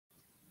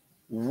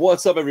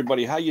What's up,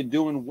 everybody? How you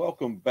doing?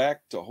 Welcome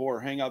back to Horror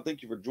Hangout.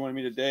 Thank you for joining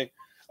me today.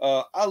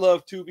 I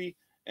love Tubi,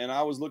 and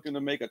I was looking to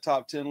make a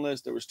top 10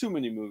 list. There was too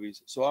many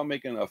movies, so I'm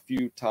making a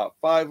few top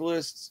 5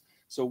 lists.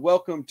 So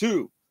welcome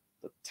to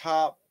the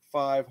top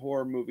 5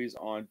 horror movies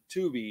on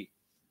Tubi,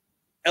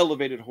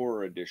 Elevated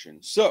Horror Edition.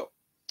 So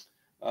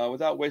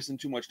without wasting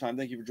too much time,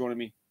 thank you for joining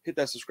me. Hit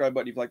that subscribe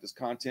button if you like this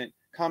content.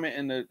 Comment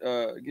and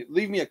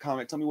leave me a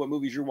comment. Tell me what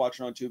movies you're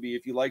watching on Tubi.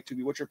 If you like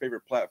Tubi, what's your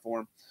favorite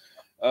platform?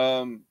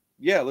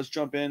 Yeah, let's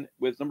jump in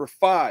with number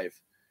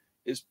 5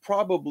 is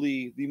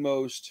probably the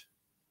most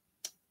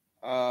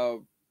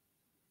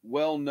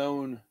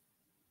well-known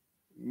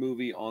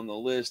movie on the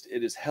list.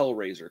 It is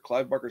Hellraiser,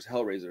 Clive Barker's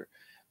Hellraiser.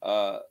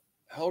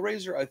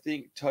 Hellraiser, I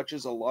think,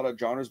 touches a lot of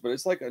genres, but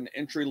it's like an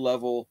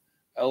entry-level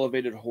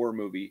elevated horror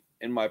movie,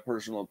 in my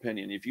personal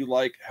opinion. If you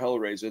like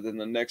Hellraiser, then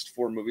the next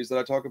 4 movies that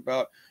I talk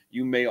about,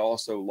 you may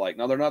also like.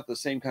 Now, they're not the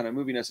same kind of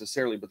movie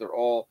necessarily, but they're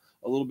all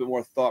a little bit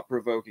more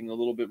thought-provoking, a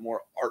little bit more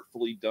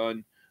artfully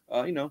done.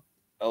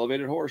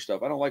 Elevated horror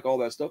stuff. I don't like all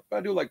that stuff, but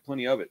I do like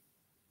plenty of it.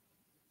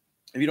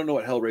 If you don't know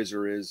what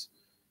Hellraiser is,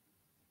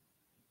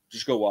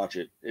 just go watch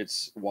it.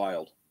 It's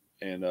wild.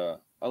 And I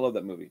love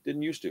that movie.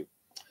 Didn't used to.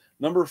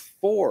 Number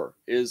 4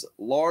 is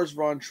Lars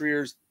von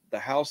Trier's The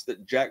House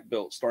That Jack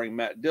Built, starring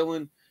Matt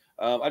Dillon.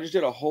 I just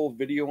did a whole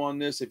video on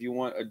this. If you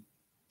want a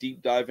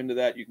deep dive into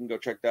that, you can go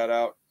check that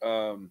out.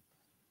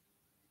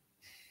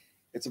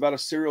 It's about a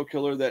serial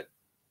killer that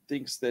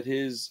thinks that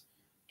his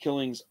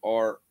killings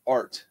are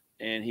art,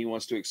 and he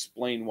wants to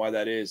explain why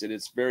that is. And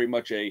it's very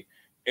much a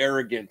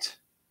arrogant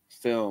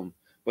film,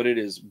 but it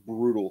is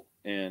brutal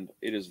and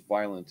it is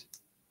violent.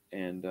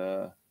 And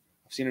I've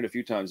seen it a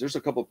few times. There's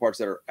a couple of parts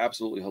that are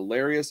absolutely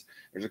hilarious.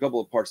 There's a couple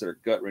of parts that are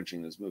gut-wrenching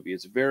in this movie.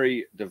 It's a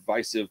very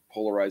divisive,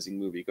 polarizing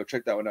movie. Go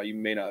check that one out. You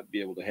may not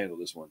be able to handle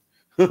this one.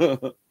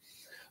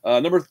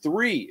 Number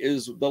 3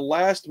 is the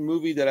last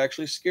movie that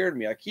actually scared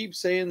me. I keep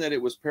saying that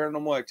it was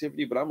Paranormal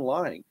Activity, but I'm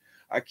lying.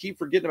 I keep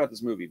forgetting about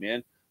this movie,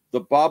 man. The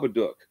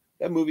Babadook.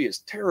 That movie is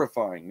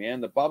terrifying,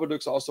 man. The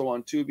Babadook's also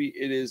on Tubi.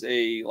 It is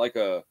like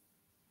a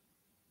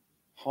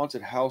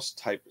haunted house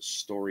type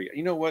story.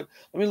 You know what?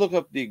 Let me look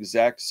up the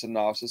exact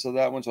synopsis of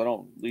that one so I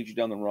don't lead you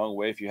down the wrong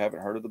way if you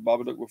haven't heard of the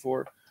Babadook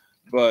before.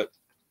 But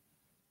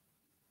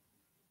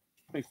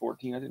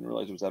 2014, I didn't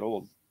realize it was that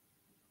old.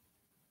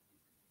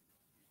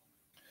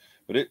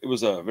 But it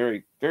was a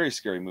very, very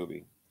scary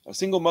movie. A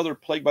single mother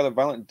plagued by the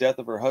violent death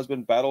of her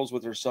husband battles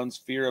with her son's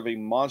fear of a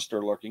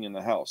monster lurking in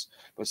the house,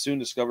 but soon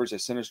discovers a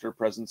sinister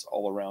presence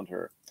all around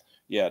her.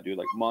 Yeah, dude,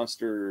 like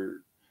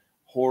monster,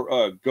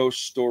 horror,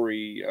 ghost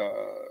story,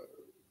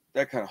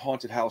 that kind of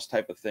haunted house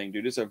type of thing,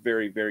 dude. It's a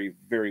very, very,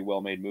 very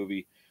well-made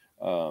movie.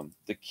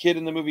 The kid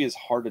in the movie is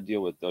hard to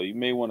deal with, though. You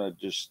may want to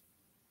just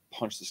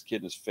punch this kid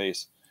in his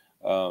face.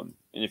 And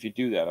if you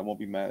do that, I won't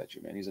be mad at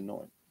you, man. He's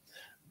annoying.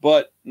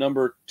 But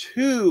number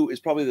 2 is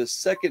probably the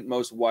second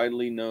most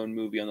widely known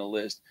movie on the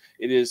list.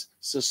 It is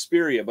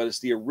Suspiria, but it's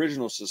the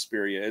original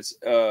Suspiria. It's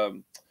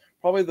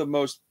probably the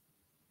most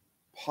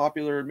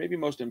popular, maybe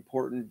most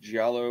important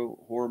giallo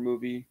horror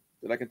movie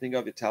that I can think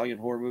of, Italian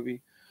horror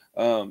movie.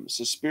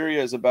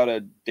 Suspiria is about a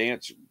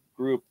dance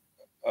group.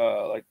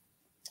 It's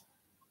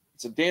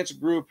a dance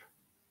group,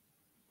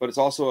 but it's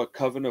also a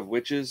coven of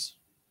witches,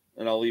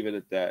 and I'll leave it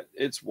at that.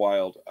 It's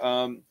wild.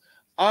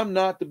 I'm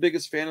not the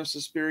biggest fan of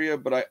Suspiria,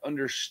 but I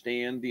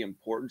understand the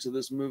importance of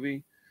this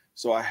movie,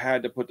 so I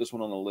had to put this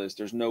one on the list.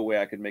 There's no way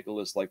I could make a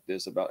list like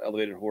this about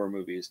elevated horror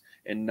movies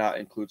and not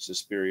include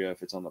Suspiria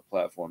if it's on the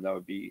platform. That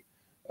would be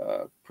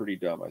pretty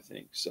dumb, I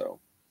think. So,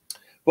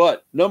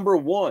 but number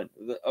 1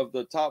 of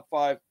the top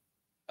 5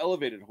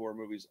 elevated horror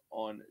movies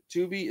on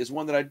Tubi is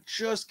one that I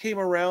just came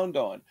around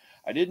on.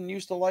 I didn't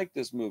used to like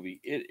this movie.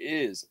 It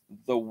is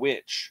The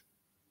Witch,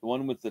 the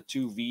one with the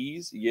 2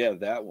 V's. Yeah,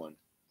 that one.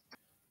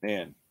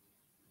 Man.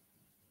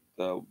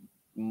 The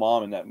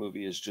mom in that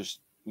movie is just,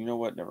 you know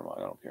what? Never mind.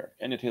 I don't care.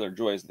 Anya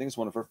Taylor-Joy, I think it's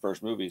one of her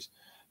first movies.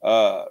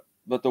 But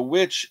The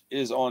Witch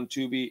is on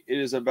Tubi. It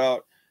is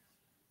about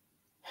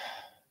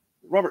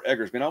Robert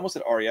Eggers, man. I almost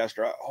said Ari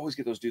Aster. I always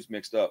get those dudes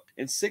mixed up.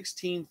 In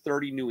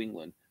 1630 New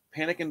England,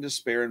 panic and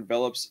despair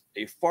envelops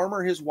a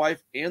farmer, his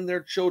wife, and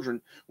their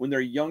children when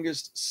their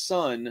youngest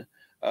son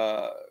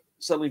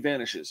suddenly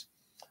vanishes.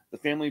 The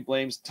family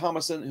blames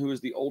Thomasin, who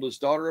is the oldest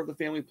daughter of the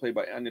family, played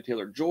by Anya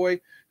Taylor-Joy,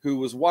 who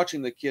was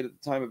watching the kid at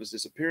the time of his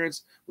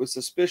disappearance. With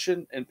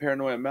suspicion and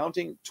paranoia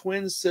mounting,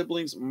 twin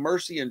siblings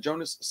Mercy and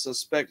Jonas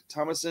suspect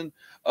Thomasin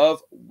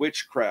of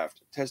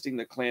witchcraft, testing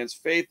the clan's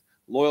faith,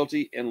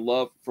 loyalty, and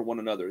love for one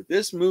another.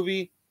 This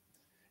movie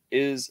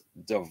is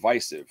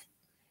divisive.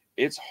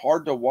 It's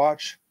hard to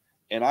watch,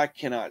 and I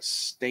cannot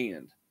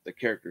stand the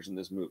characters in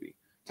this movie.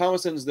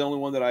 Thomasin is the only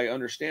one that I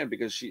understand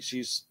because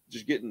she's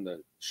just getting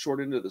the short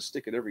end of the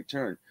stick at every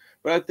turn.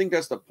 But I think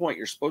that's the point.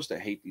 You're supposed to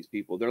hate these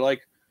people. They're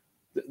like,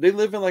 they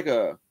live in like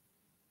a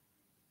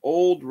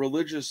old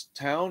religious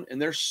town,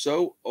 and they're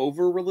so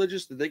over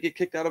religious that they get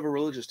kicked out of a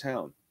religious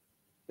town.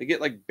 They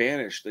get like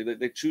banished.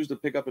 They choose to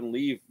pick up and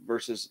leave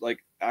versus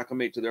like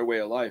acclimate to their way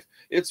of life.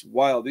 It's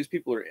wild. These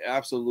people are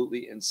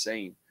absolutely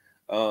insane.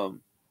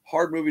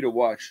 hard movie to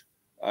watch.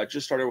 I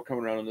just started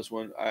coming around on this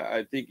one.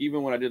 I think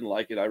even when I didn't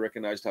like it, I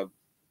recognized how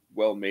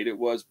well made it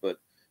was. But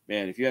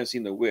man, if you haven't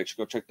seen The Witch,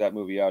 go check that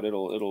movie out.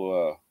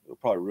 It'll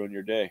probably ruin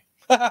your day.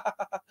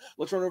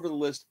 Let's run over the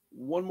list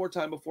one more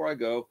time before I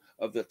go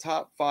of the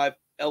top 5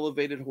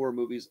 elevated horror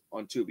movies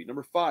on Tubi.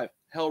 Number 5,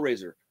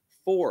 Hellraiser.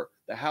 4,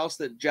 The House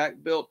That Jack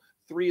Built.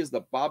 3 is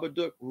The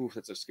Babadook. Ooh,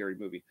 that's a scary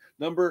movie.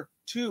 Number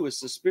 2 is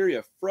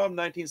Suspiria from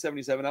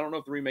 1977. I don't know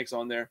if the remake's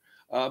on there.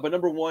 But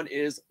number 1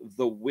 is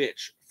The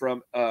Witch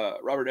from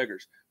Robert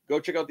Eggers. Go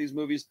check out these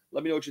movies.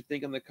 Let me know what you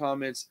think in the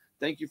comments.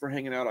 Thank you for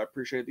hanging out. I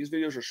appreciate it. These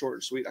videos are short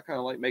and sweet. I kind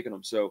of like making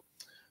them. So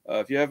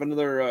if you have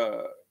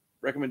another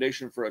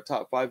recommendation for a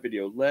top 5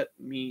 video, let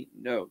me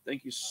know.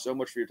 Thank you so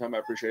much for your time. I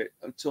appreciate it.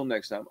 Until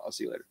next time, I'll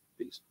see you later.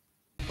 Peace.